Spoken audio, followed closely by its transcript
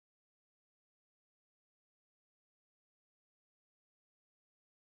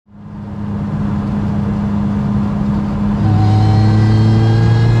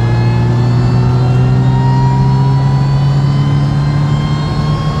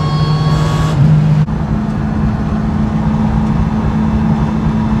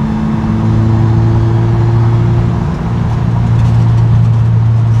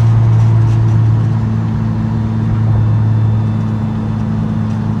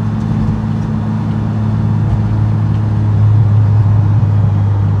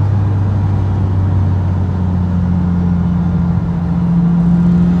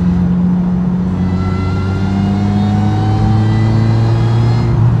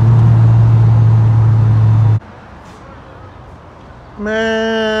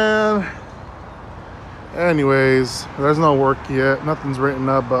Anyways, there's no work yet. Nothing's written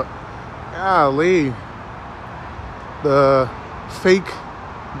up, but golly, the fake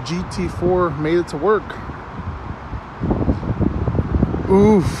GT4 made it to work.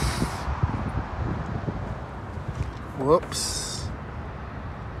 Oof. Whoops.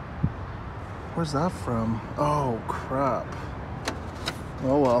 Where's that from? Oh, crap.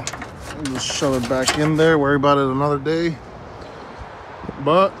 Oh, well. I'll just shove it back in there. Worry about it another day.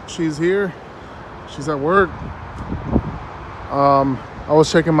 But she's here. She's at work. I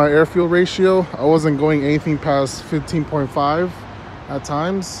was checking my air fuel ratio. I wasn't going anything past 15.5 at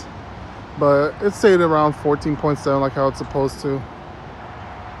times, but it stayed around 14.7 like how it's supposed to.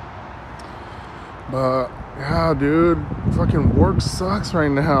 But yeah, dude, fucking work sucks right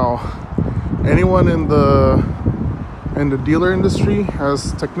now. Anyone in the dealer industry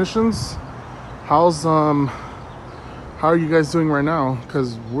has technicians? How are you guys doing right now?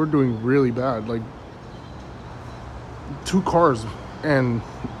 Because we're doing really bad. Like 2 cars, and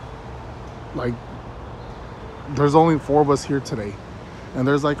like there's only 4 of us here today, and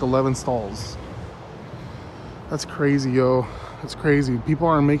there's like 11 stalls. That's crazy, yo. It's crazy. People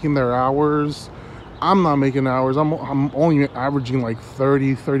aren't making their hours. I'm not making hours. I'm only averaging like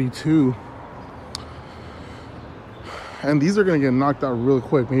 30, 32. And these are gonna get knocked out really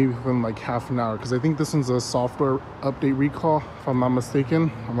quick, maybe within like half an hour, because I think this one's a software update recall, if I'm not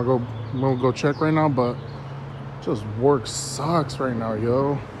mistaken. I'm gonna go check right now, but just work sucks right now,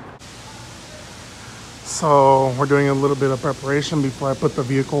 yo. So we're doing a little bit of preparation before I put the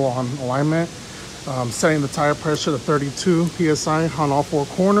vehicle on alignment. Setting the tire pressure to 32 psi on all 4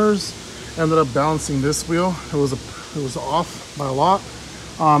 corners. Ended up balancing this wheel. It was off by a lot.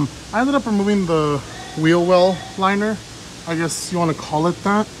 I ended up removing the wheel well liner, I guess you want to call it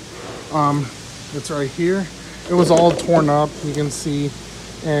that. It's right here. It was all torn up, you can see.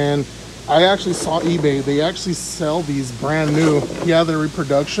 And I actually saw eBay. They actually sell these brand new. Yeah, they're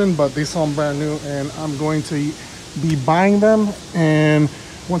reproduction, but they sell them brand new, and I'm going to be buying them. And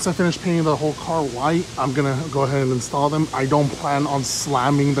once I finish painting the whole car white, I'm gonna go ahead and install them. I don't plan on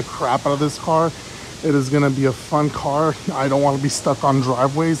slamming the crap out of this car. It is gonna be a fun car. I don't want to be stuck on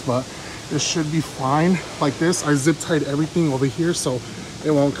driveways, but it should be fine. Like this, I zip tied everything over here so it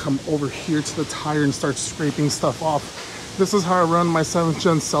won't come over here to the tire and start scraping stuff off. This is how I run my 7th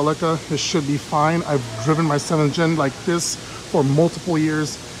gen Celica. It should be fine. I've driven my 7th gen like this for multiple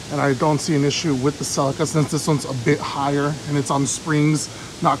years, and I don't see an issue with the Celica since this one's a bit higher and it's on springs,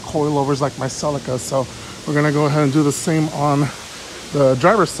 not coilovers like my Celica. So we're gonna go ahead and do the same on the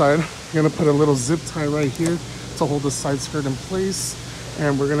driver's side. We're gonna put a little zip tie right here to hold the side skirt in place,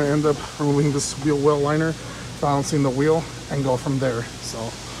 and we're gonna end up removing this wheel well liner, balancing the wheel, and go from there. So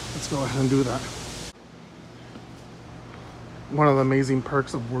let's go ahead and do that. One of the amazing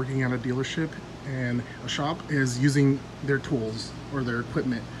perks of working at a dealership and a shop is using their tools or their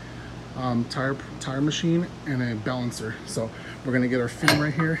equipment. Tire machine and a balancer. So we're gonna get our fin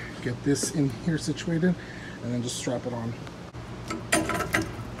right here, get this in here situated, and then just strap it on.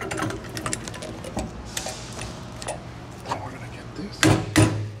 We're gonna get this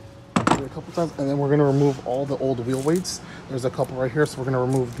a couple times, and then we're gonna remove all the old wheel weights. There's a couple right here, so we're gonna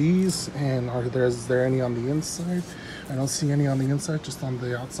remove these. And is there any on the inside? I don't see any on the inside, just on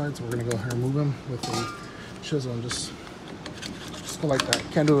the outside. So we're gonna go ahead and remove them with a chisel and just go like that.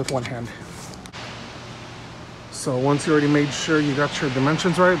 Can't do it with one hand. So once you already made sure you got your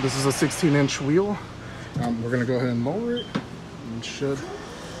dimensions right, this is a 16-inch wheel. We're gonna go ahead and lower it. You should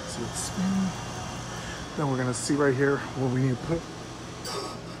see it spin. Then we're gonna see right here what we need to put.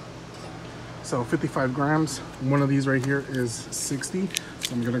 So 55 grams. One of these right here is 60.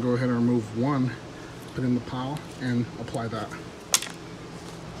 So I'm gonna go ahead and remove one, put in the pile, and apply that.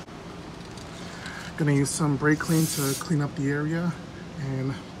 Gonna use some brake clean to clean up the area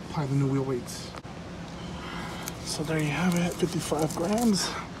and apply the new wheel weights. So there you have it, 55 grams.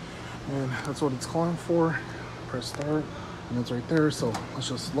 And that's what it's calling for. Press start, and it's right there. So let's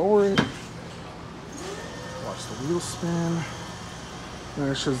just lower it. Watch the wheel spin. And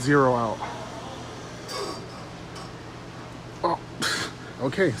it should zero out. Oh,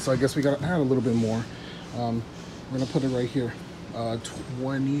 okay, so I guess we gotta add a little bit more. We're gonna put it right here,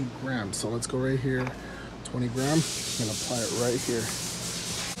 20 grams. So let's go right here, 20 grams, and apply it right here.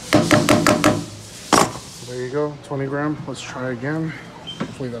 So there you go, 20 grams. Let's try again.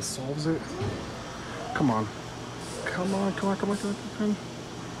 Hopefully that solves it. Come on. Come on, come on, come on, come on, come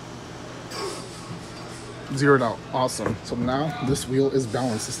on. Zeroed out. Awesome. So now this wheel is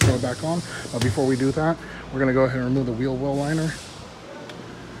balanced. Let's throw it back on. But before we do that, we're gonna go ahead and remove the wheel well liner.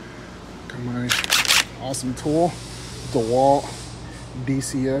 Got my awesome tool, DeWalt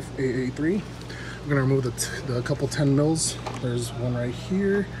DCF AA3. I'm gonna remove the couple 10 mils. There's one right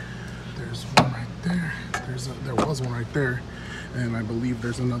here. There's one right there. There was one right there. And I believe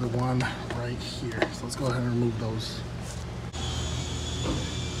there's another one right here. So let's go ahead and remove those.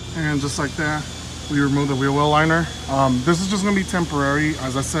 And just like that, we remove the wheel well liner. This is just gonna be temporary.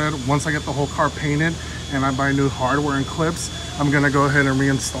 As I said, once I get the whole car painted and I buy new hardware and clips, I'm gonna go ahead and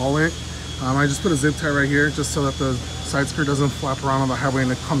reinstall it. I just put a zip tie right here just so that the side skirt doesn't flap around on the highway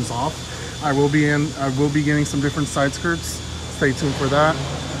and it comes off. I will be getting some different side skirts. Stay tuned for that.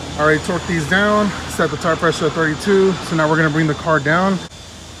 All right, torque these down, set the tire pressure at 32. So now we're gonna bring the car down.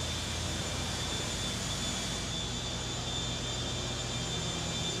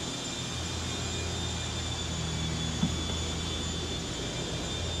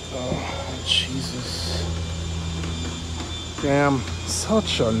 Oh, Jesus. Damn,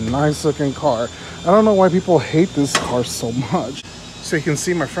 such a nice looking car. I don't know why people hate this car so much. So you can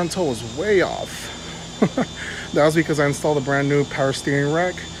see my front toe was way off. That was because I installed a brand new power steering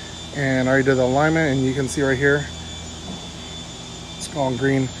rack and I already did the alignment, and you can see right here, it's gone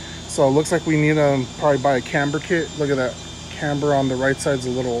green. So it looks like we need to probably buy a camber kit. Look at that, camber on the right side's a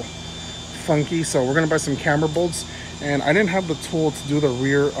little funky. So we're gonna buy some camber bolts. And I didn't have the tool to do the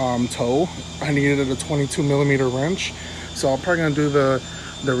rear toe. I needed a 22mm wrench. So I'm probably gonna do the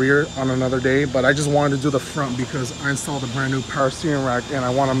rear on another day, but I just wanted to do the front because I installed a brand new power steering rack and I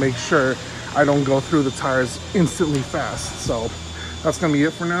wanna make sure I don't go through the tires instantly fast. So that's gonna be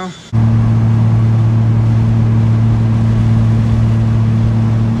it for now.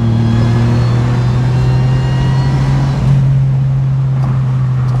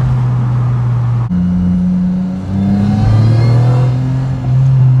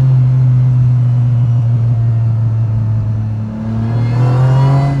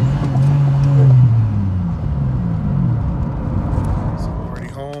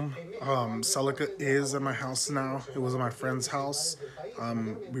 Celica is at my house now. It was at my friend's house.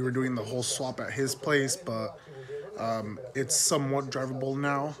 We were doing the whole swap at his place, but it's somewhat drivable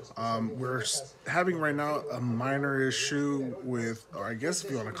now. We're having right now a minor issue with, or I guess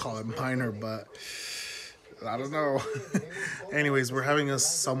if you want to call it minor, but I don't know. Anyways, we're having a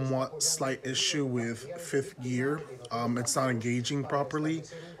somewhat slight issue with fifth gear. It's not engaging properly.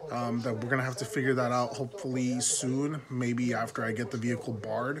 That we're gonna have to figure that out hopefully soon, maybe after I get the vehicle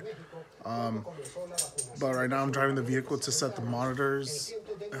barred. But right now I'm driving the vehicle to set the monitors,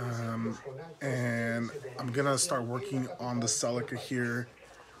 and I'm gonna start working on the Celica here,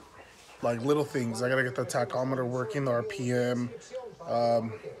 like little things. I gotta get the tachometer working, the RPM,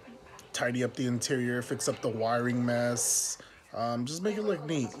 tidy up the interior, fix up the wiring mess, just make it look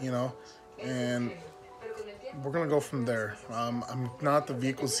neat, you know, and we're gonna go from there. Now that the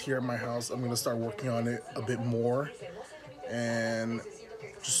vehicle's here at my house, I'm gonna start working on it a bit more and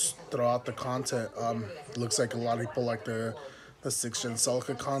just throw out the content. Looks like a lot of people like the 6th gen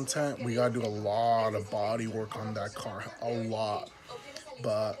Celica content. We gotta do a lot of body work on that car, a lot.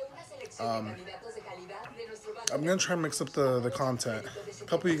 But I'm gonna try and mix up the content. A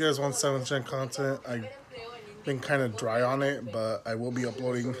couple of you guys want 7th gen content. I've been kind of dry on it, but I will be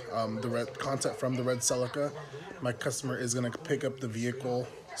uploading the red content from the red Celica. My customer is gonna pick up the vehicle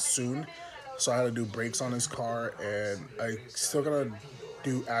soon, so I had to do brakes on his car, and I still gotta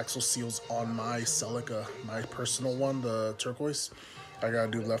do axle seals on my Celica, my personal one, the turquoise. I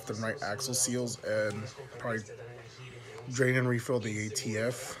gotta do left and right axle seals and probably drain and refill the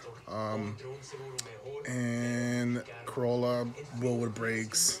ATF. And Corolla Willwood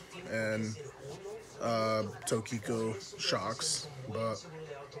brakes and Tokiko shocks. But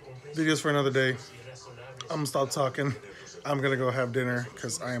videos for another day. I'm gonna stop talking. I'm gonna go have dinner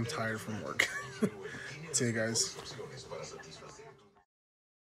because I am tired from work. See you guys.